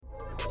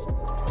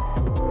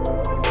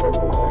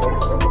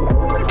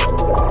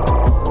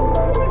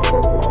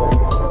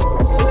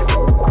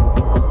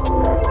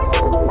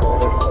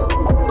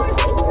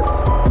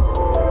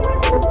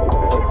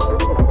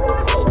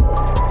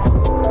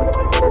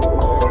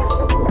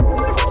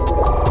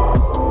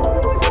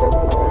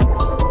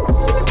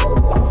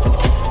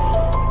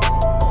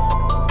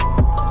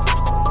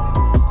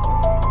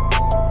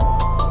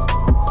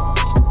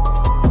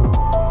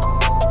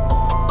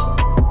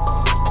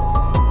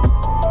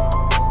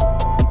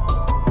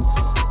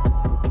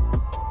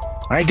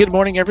All right, good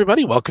morning,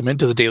 everybody. Welcome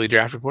into the Daily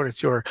Draft Report.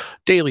 It's your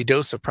daily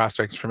dose of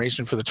prospect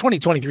information for the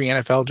 2023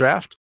 NFL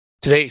Draft.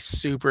 Today,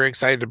 super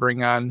excited to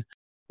bring on.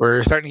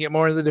 We're starting to get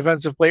more into the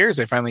defensive players.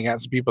 I finally got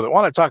some people that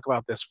want to talk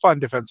about this fun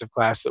defensive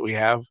class that we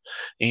have.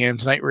 And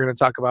tonight, we're going to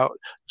talk about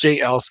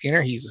J.L.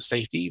 Skinner. He's a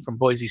safety from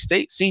Boise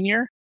State,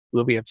 senior.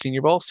 We'll be at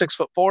Senior Bowl,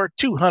 6'4",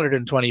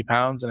 220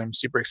 pounds. And I'm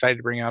super excited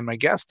to bring on my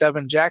guest,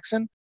 Devin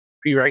Jackson.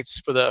 He writes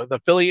for the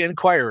Philly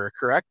Inquirer,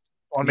 correct?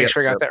 I want to make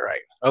sure I got that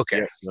right.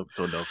 Okay. Yep,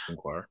 Philadelphia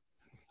Inquirer.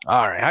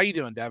 All right. How you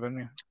doing,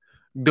 Devin?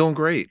 Doing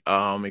great.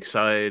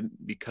 Excited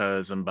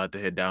because I'm about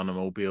to head down to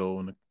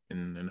Mobile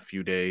in a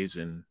few days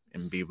and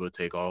be able to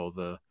take all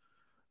the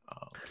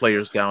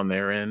players down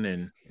there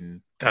and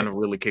kind of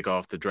really kick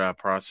off the draft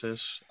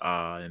process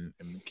and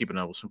keeping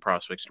up with some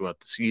prospects throughout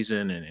the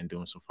season and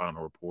doing some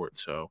final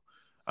reports. So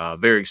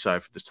very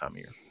excited for this time of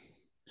year.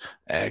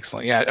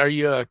 Excellent. Yeah. Are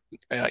you a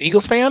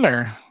Eagles fan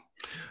or?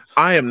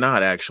 I am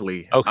not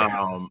actually. Okay.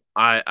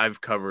 I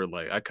covered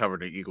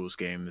the Eagles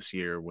game this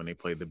year when they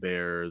played the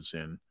Bears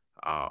and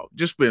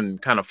just been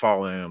kind of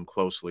following them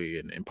closely.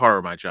 And part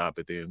of my job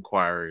at the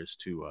Inquirer is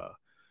to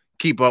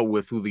keep up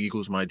with who the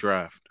Eagles might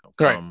draft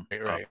come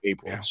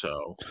April. Yeah.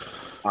 So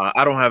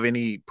I don't have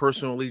any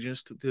personal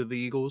allegiance to the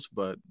Eagles,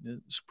 but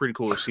it's pretty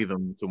cool to see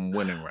them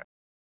winning right.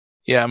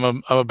 Yeah, I'm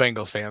a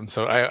Bengals fan,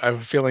 so I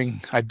have a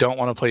feeling I don't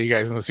want to play you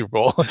guys in the Super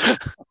Bowl.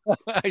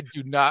 I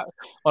do not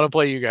want to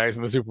play you guys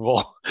in the Super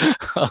Bowl.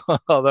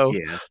 Although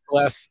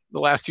the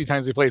last two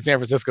times we played San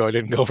Francisco, it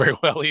didn't go very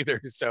well either.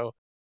 So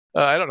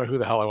I don't know who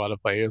the hell I want to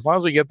play. As long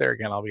as we get there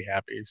again, I'll be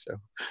happy. So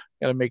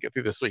gotta make it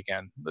through this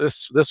weekend.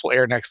 This will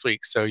air next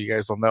week, so you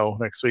guys will know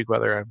next week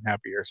whether I'm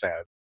happy or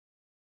sad.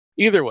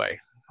 Either way,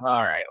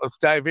 all right, let's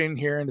dive in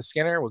here into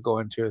Skinner. We'll go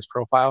into his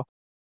profile.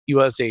 He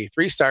was a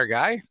 3-star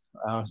guy.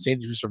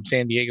 He was from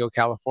San Diego,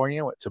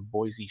 California, went to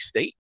Boise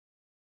State.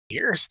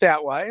 Here,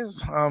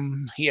 stat-wise,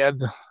 he had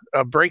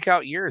a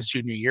breakout year his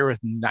junior year with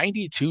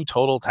 92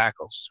 total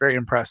tackles. Very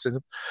impressive,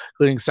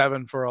 including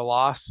 7 for a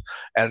loss.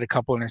 Added a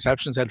couple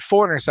interceptions, had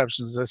 4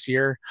 interceptions this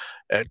year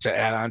to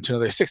add on to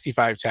another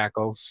 65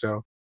 tackles.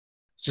 So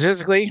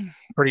statistically,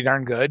 pretty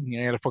darn good. He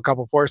had a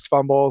couple forced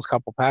fumbles, a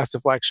couple pass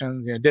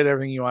deflections. Did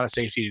everything you want a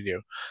safety to do,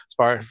 as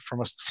far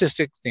from a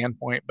statistic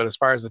standpoint. But as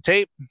far as the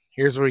tape,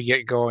 here's where we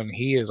get going.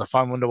 He is a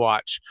fun one to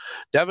watch.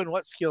 Devin,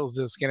 what skills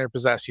does Skinner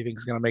possess you think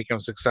is going to make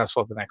him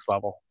successful at the next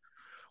level?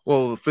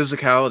 Well,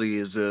 physicality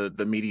is the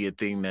immediate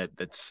thing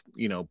that's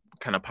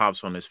kind of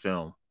pops on this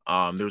film.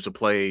 There was a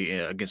play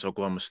against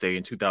Oklahoma State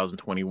in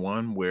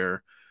 2021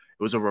 where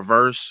it was a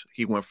reverse.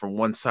 He went from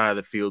one side of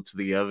the field to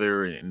the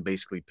other and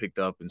basically picked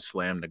up and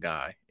slammed the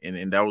guy.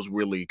 And that was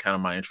really kind of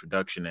my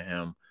introduction to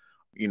him,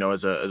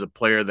 as a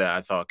player that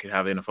I thought could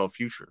have an NFL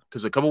future.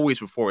 Because a couple of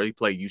weeks before, he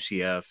played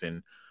UCF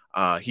and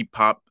he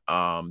popped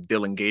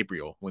Dylan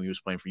Gabriel when he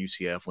was playing for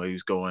UCF, when he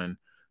was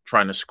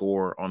trying to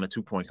score on a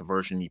 2-point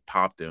conversion. He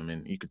popped him,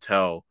 and you could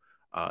tell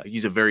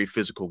he's a very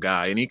physical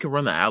guy, and he can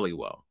run the alley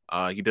well.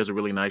 He does a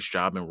really nice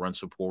job in run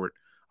support.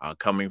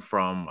 Coming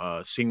from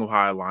single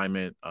high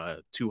alignment,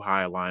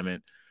 2-high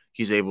alignment,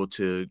 he's able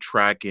to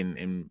track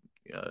and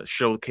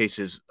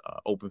showcases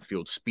open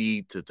field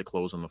speed to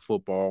close on the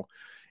football.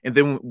 And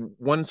then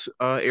one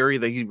area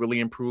that he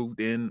really improved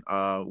in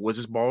was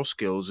his ball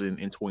skills in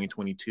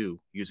 2022.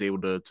 He was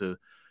able to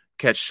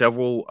catch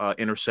several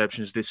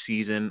interceptions this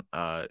season,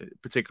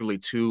 particularly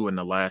 2 in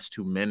the last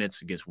 2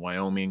 minutes against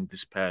Wyoming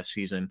this past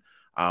season,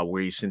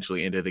 where he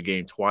essentially ended the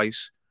game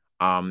twice.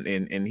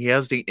 And he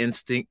has the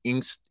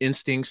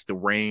instincts, the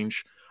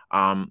range.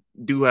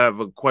 Do have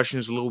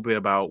questions a little bit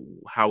about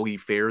how he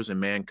fares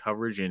in man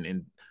coverage,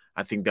 and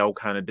I think that will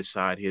kind of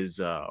decide his,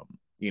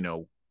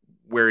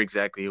 where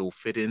exactly he'll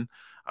fit in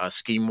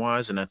scheme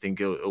wise. And I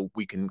think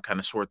we can kind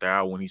of sort that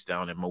out when he's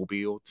down in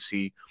Mobile to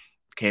see,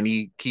 can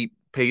he keep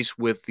pace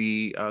with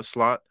the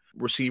slot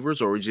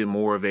receivers, or is it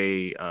more of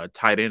a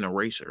tight end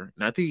eraser?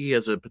 And I think he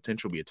has a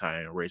potential to be a tight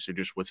end eraser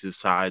just with his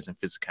size and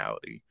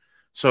physicality.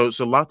 So it's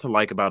a lot to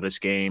like about his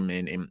game,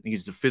 and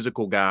he's the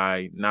physical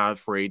guy, not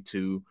afraid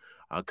to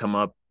come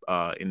up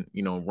in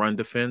run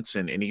defense,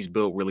 and he's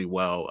built really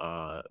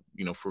well,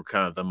 for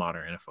kind of the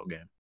modern NFL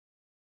game.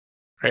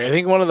 Right. I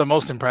think one of the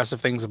most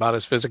impressive things about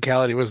his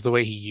physicality was the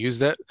way he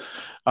used it.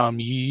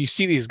 You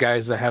see these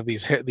guys that have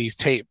these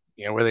tape,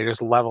 where they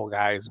just level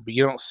guys, but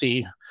you don't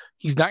see.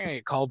 He's not going to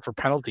get called for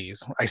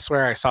penalties. I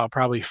swear I saw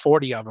probably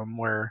 40 of them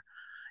where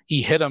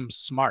he hit him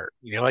smart.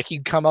 Like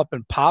he'd come up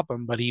and pop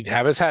him, but he'd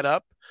have his head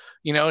up,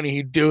 and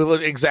he'd do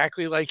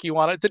exactly like you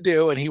want it to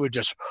do, and he would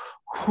just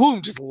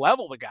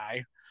level the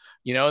guy,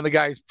 and the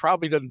guy's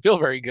probably doesn't feel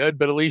very good,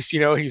 but at least,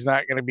 he's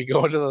not going to be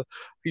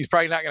he's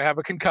probably not going to have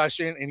a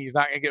concussion, and he's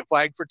not going to get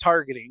flagged for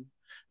targeting.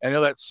 I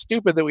know that's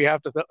stupid that we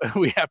have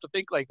to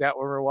think like that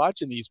when we're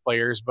watching these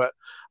players, but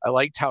I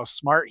liked how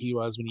smart he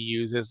was when he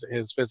used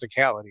his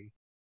physicality.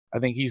 I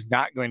think he's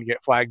not going to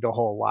get flagged a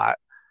whole lot.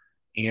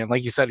 And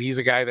like you said, he's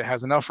a guy that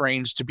has enough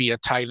range to be a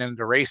tight end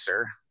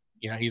eraser.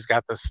 he's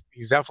got this.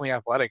 He's definitely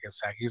athletic as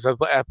heck. He's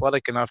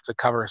athletic enough to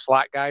cover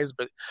slot guys,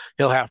 but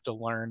he'll have to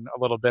learn a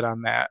little bit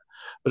on that.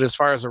 But as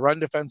far as a run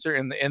defender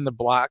in the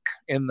block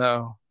in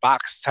the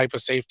box type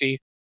of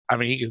safety, I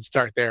mean, he can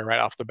start there right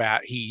off the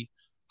bat. He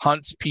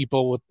hunts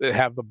people with that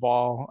have the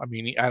ball. I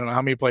mean, I don't know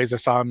how many plays I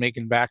saw him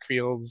making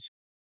backfields.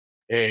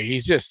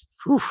 He's just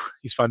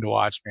he's fun to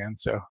watch, man.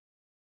 So,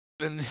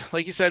 and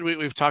like you said,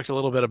 we've talked a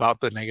little bit about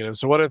the negatives.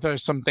 So, what are there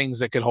some things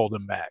that could hold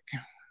him back?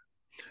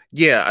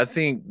 Yeah, I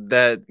think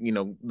that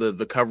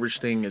the coverage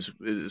thing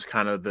is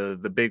kind of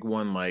the big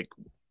one. Like,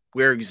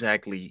 where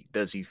exactly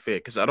does he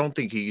fit? Because I don't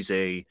think he's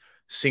a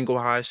single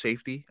high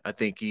safety. I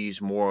think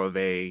he's more of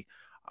a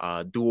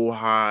dual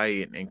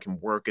high and can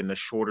work in the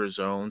shorter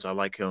zones. I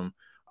like him,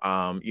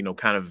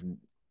 kind of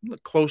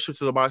closer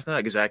to the box, not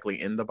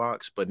exactly in the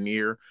box, but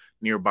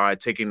nearby,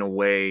 taking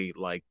away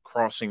like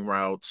crossing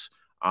routes,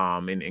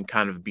 and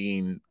kind of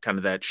being kind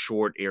of that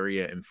short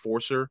area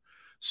enforcer.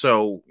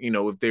 So,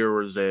 if there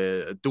was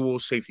a dual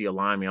safety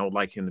alignment, I would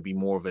like him to be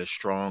more of a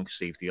strong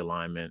safety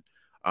alignment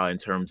in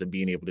terms of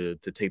being able to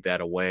take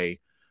that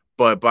away.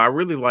 But I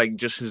really like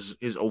just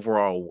his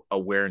overall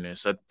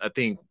awareness. I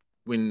think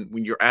when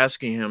you're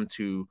asking him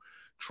to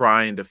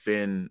try and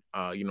defend,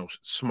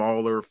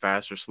 smaller,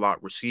 faster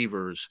slot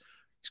receivers,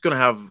 he's going to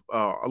have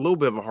a little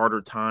bit of a harder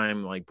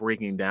time like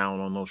breaking down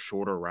on those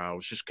shorter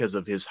routes just because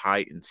of his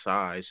height and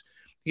size.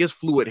 He has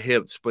fluid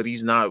hips, but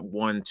he's not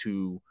one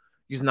to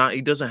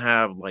he doesn't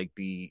have like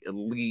the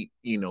elite,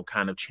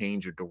 kind of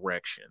change of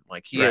direction.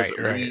 Like he has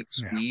elite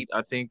speed,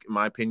 I think, in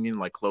my opinion,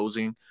 like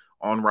closing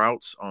on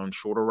routes, on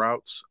shorter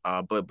routes.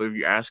 But if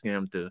you're asking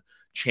him to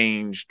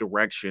change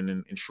direction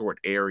in short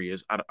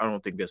areas, I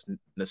don't think that's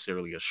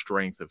necessarily a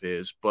strength of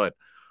his. But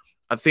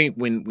I think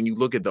when you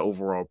look at the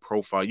overall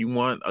profile, you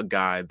want a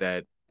guy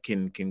that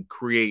can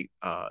create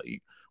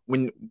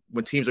when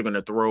teams are going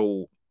to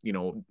throw,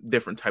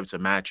 different types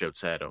of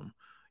matchups at him.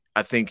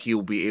 I think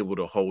he'll be able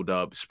to hold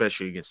up,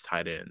 especially against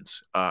tight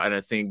ends. And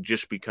I think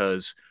just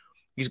because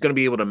he's going to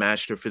be able to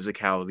match their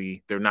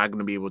physicality, they're not going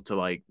to be able to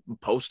like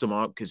post him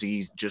up because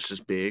he's just as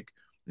big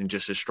and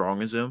just as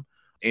strong as him.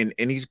 And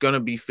he's going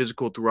to be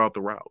physical throughout the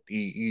route.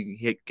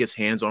 He gets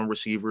hands on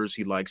receivers.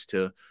 He likes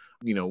to,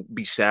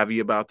 be savvy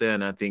about that.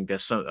 And I think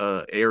that's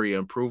some area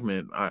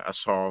improvement I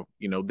saw,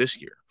 this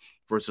year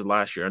versus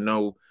last year. I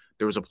know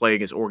there was a play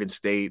against Oregon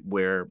State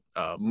where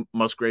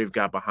Musgrave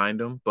got behind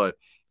him, but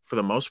for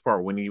the most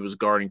part, when he was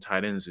guarding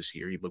tight ends this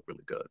year, he looked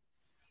really good.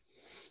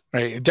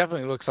 Right. It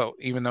definitely looks so,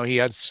 even though he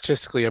had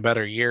statistically a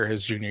better year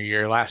his junior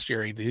year. Last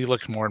year, he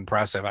looked more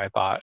impressive, I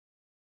thought.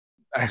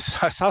 I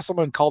saw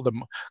someone call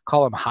him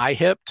high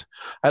hipped.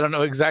 I don't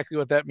know exactly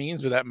what that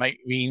means, but that might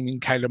mean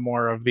kind of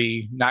more of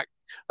the not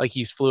like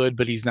he's fluid,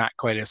 but he's not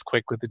quite as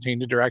quick with the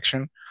change of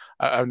direction.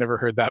 I've never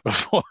heard that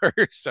before.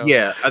 So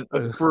yeah,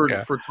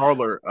 for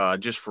taller,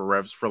 just for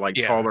refs for like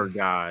taller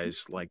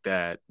guys like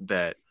that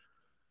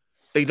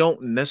they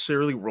don't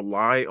necessarily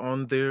rely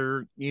on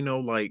their,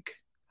 like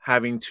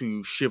having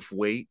to shift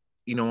weight.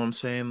 You know what I'm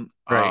saying?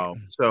 Right.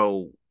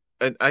 So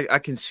I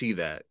can see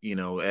that,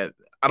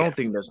 I don't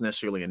think that's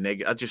necessarily a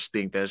negative. I just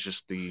think that's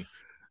just the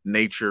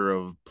nature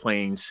of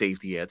playing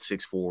safety at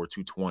 6'4",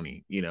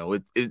 220.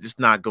 It's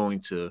not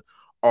going to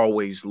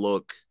always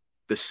look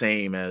the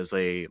same as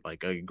a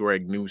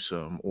Greg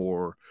Newsome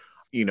or,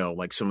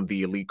 like some of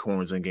the elite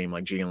corners in the game,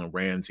 like Jalen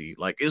Ramsey.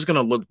 Like it's going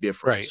to look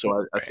different. Right.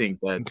 So I think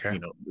that,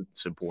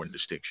 it's an important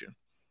distinction.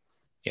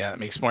 Yeah, that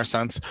makes more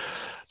sense.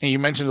 And you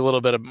mentioned a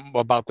little bit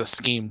about the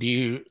scheme. Do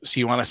you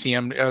want to see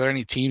him? Are there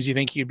any teams you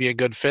think he'd be a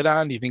good fit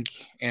on? Do you think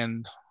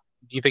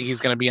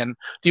he's going to be in?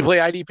 Do you play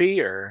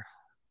IDP or?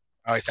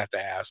 I always have to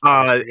ask.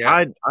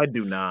 I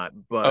do not,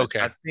 but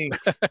okay. I think.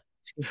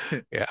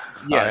 yeah.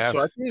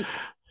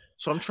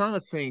 So I'm trying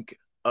to think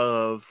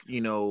of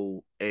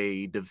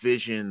a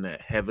division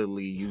that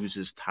heavily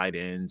uses tight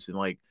ends, and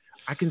like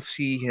I can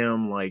see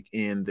him like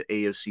in the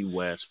AFC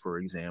West, for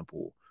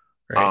example.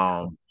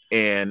 Right.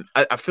 And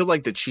I feel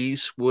like the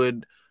Chiefs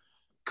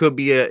could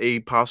be a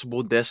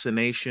possible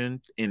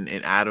destination in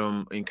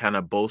Adam and kind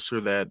of bolster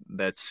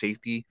that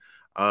safety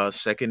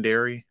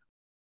secondary.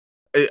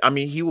 I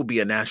mean, he will be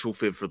a natural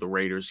fit for the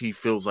Raiders. He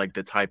feels like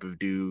the type of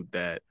dude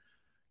that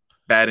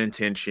bad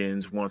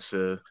intentions wants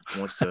to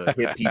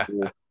hit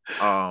people.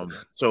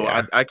 So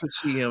yeah. I could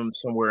see him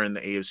somewhere in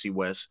the AFC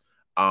West,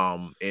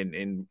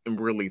 and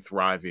really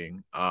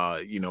thriving.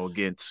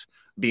 Against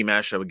be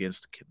matched up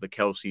against the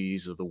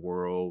Kelce's of the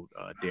world,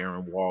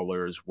 Darren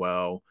Waller as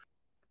well.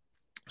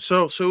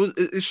 So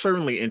it's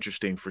certainly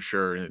interesting for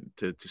sure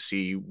to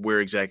see where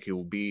exactly it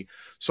will be.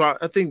 So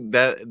I think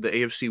that the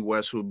AFC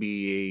West will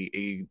be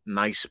a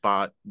nice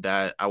spot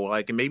that I would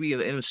like, and maybe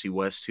the NFC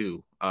West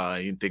too.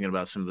 You're thinking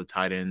about some of the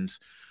tight ends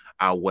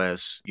out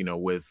west,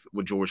 with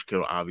George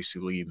Kittle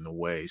obviously leading the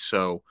way.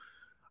 So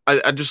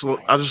I just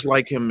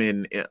like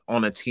him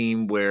on a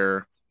team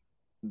where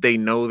they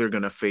know they're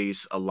going to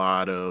face a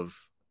lot of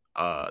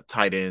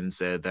tight ends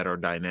that are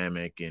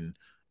dynamic and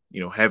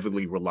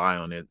heavily rely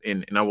on it.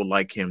 And I would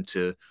like him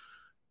to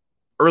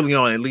early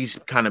on, at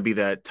least kind of be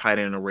that tight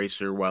end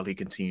eraser while he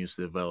continues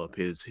to develop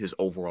his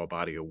overall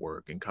body of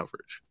work and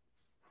coverage.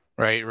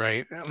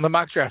 Right. The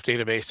mock draft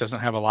database doesn't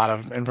have a lot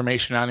of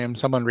information on him.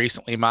 Someone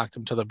recently mocked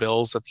him to the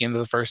Bills at the end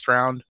of the first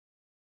round.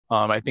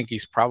 I think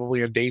he's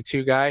probably a day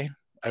 2 guy.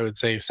 I would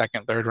say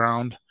second, third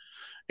round,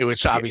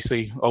 which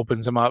obviously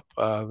opens him up.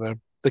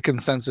 The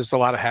consensus, a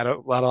lot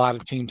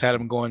of teams had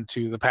him going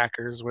to the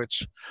Packers,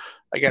 which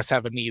I guess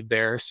have a need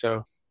there.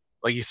 So,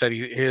 like you said,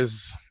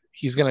 he's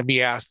going to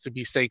be asked to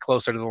stay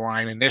closer to the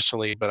line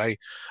initially, but I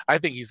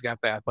think he's got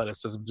the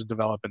athleticism to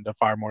develop into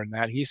far more than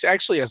that. He's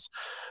actually, as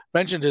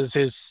mentioned, as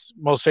his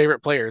most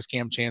favorite player is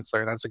Kam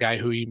Chancellor. That's a guy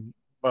who he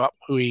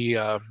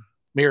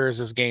mirrors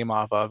his game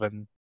off of,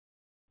 and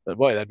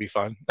boy, that'd be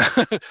fun.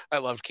 I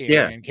loved Kam.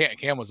 Yeah, and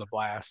Kam was a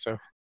blast. So.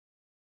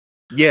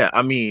 Yeah,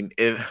 I mean,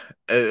 it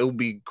would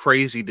be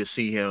crazy to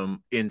see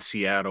him in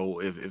Seattle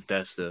if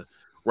that's the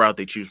route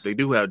they choose. They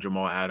do have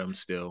Jamal Adams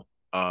still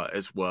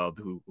as well,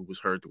 who was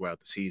hurt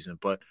throughout the season.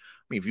 But I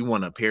mean, if you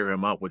want to pair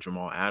him up with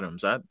Jamal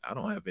Adams, I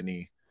don't have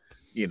any,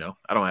 I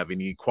don't have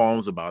any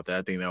qualms about that.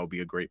 I think that would be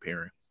a great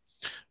pairing.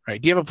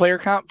 Right. Do you have a player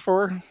comp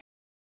for Skinner?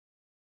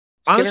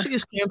 Honestly,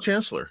 it's Kam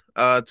Chancellor.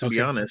 To be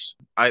honest,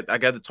 I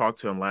got to talk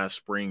to him last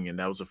spring, and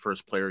that was the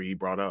first player he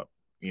brought up.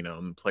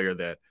 And the player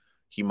that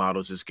he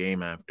models his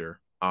game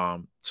after.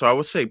 So I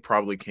would say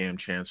probably Kam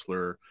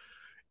Chancellor.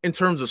 In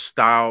terms of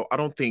style, I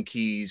don't think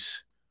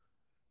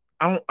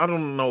I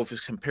don't know if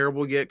it's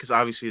comparable yet, because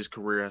obviously his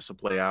career has to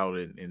play out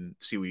and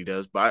see what he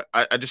does. But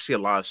I just see a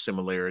lot of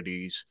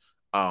similarities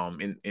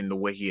in the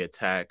way he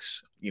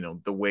attacks,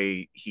 the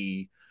way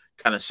he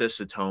kind of sets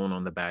the tone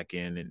on the back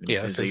end and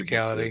is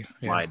physicality, able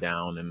to lie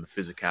down, and the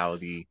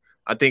physicality.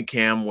 I think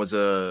Kam was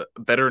a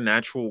better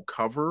natural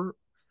cover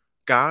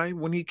guy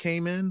when he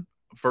came in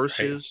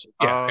versus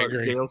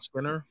JL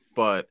Skinner,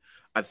 but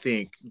I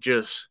think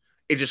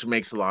it just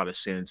makes a lot of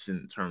sense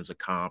in terms of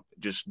comp.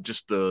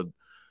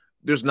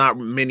 There's not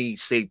many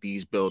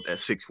safeties built at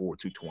 6'4",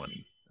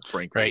 220,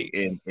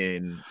 frankly,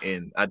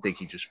 and I think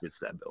he just fits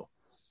that bill.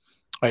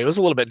 Right, it was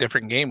a little bit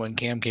different game when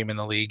Kam came in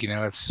the league.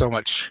 It's so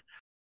much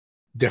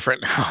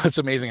different now. It's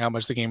amazing how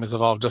much the game has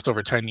evolved just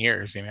over 10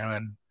 years.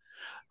 And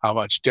how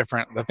much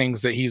different the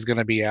things that he's going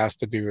to be asked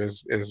to do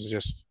is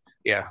just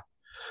All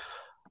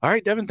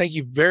right, Devin, thank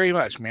you very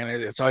much, man.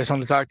 It's always fun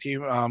to talk to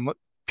you. Let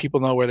people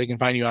know where they can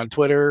find you on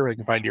Twitter, where they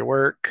can find your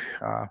work.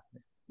 So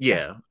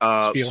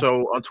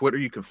on Twitter,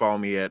 you can follow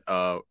me at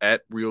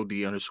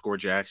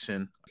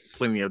 @RealD_Jackson.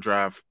 Plenty of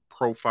draft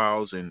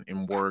profiles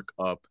and work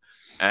up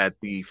at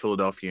the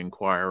Philadelphia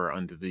Inquirer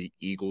under the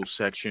Eagles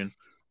section.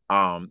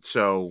 I'll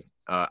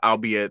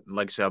be at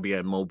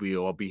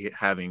Mobile. I'll be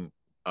having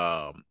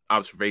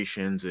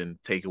observations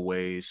and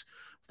takeaways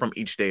from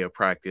each day of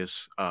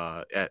practice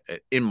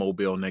in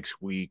Mobile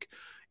next week,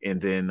 and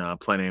then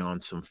planning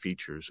on some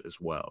features as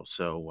well.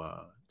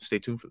 So stay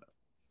tuned for that.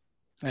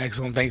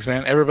 Excellent. Thanks,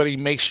 man. Everybody,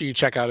 make sure you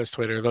check out his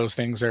Twitter. Those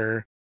things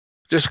are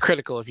just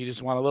critical if you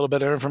just want a little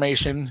bit of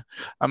information.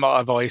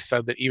 I've always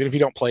said that even if you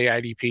don't play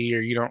IDP or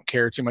you don't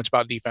care too much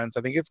about defense,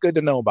 I think it's good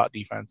to know about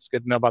defense.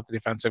 Good to know about the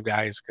defensive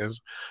guys, because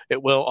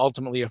it will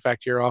ultimately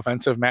affect your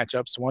offensive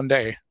matchups one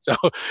day. So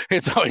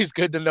it's always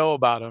good to know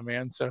about them,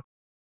 man. So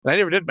I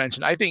never did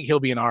mention, I think he'll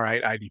be an all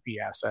right IDP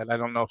asset. I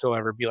don't know if he'll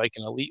ever be like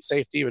an elite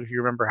safety, but if you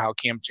remember how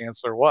Kam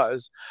Chancellor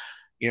was,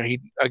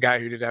 he a guy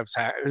who did have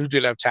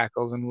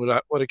tackles and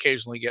would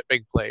occasionally get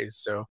big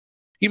plays. So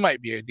he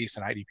might be a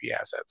decent IDP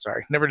asset.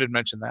 Sorry, never did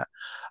mention that.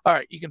 All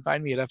right, you can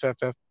find me at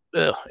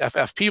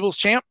FF Peebles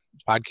Champ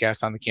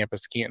podcast on the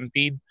Campus to Canton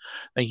feed.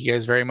 Thank you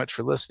guys very much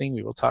for listening.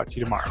 We will talk to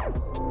you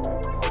tomorrow.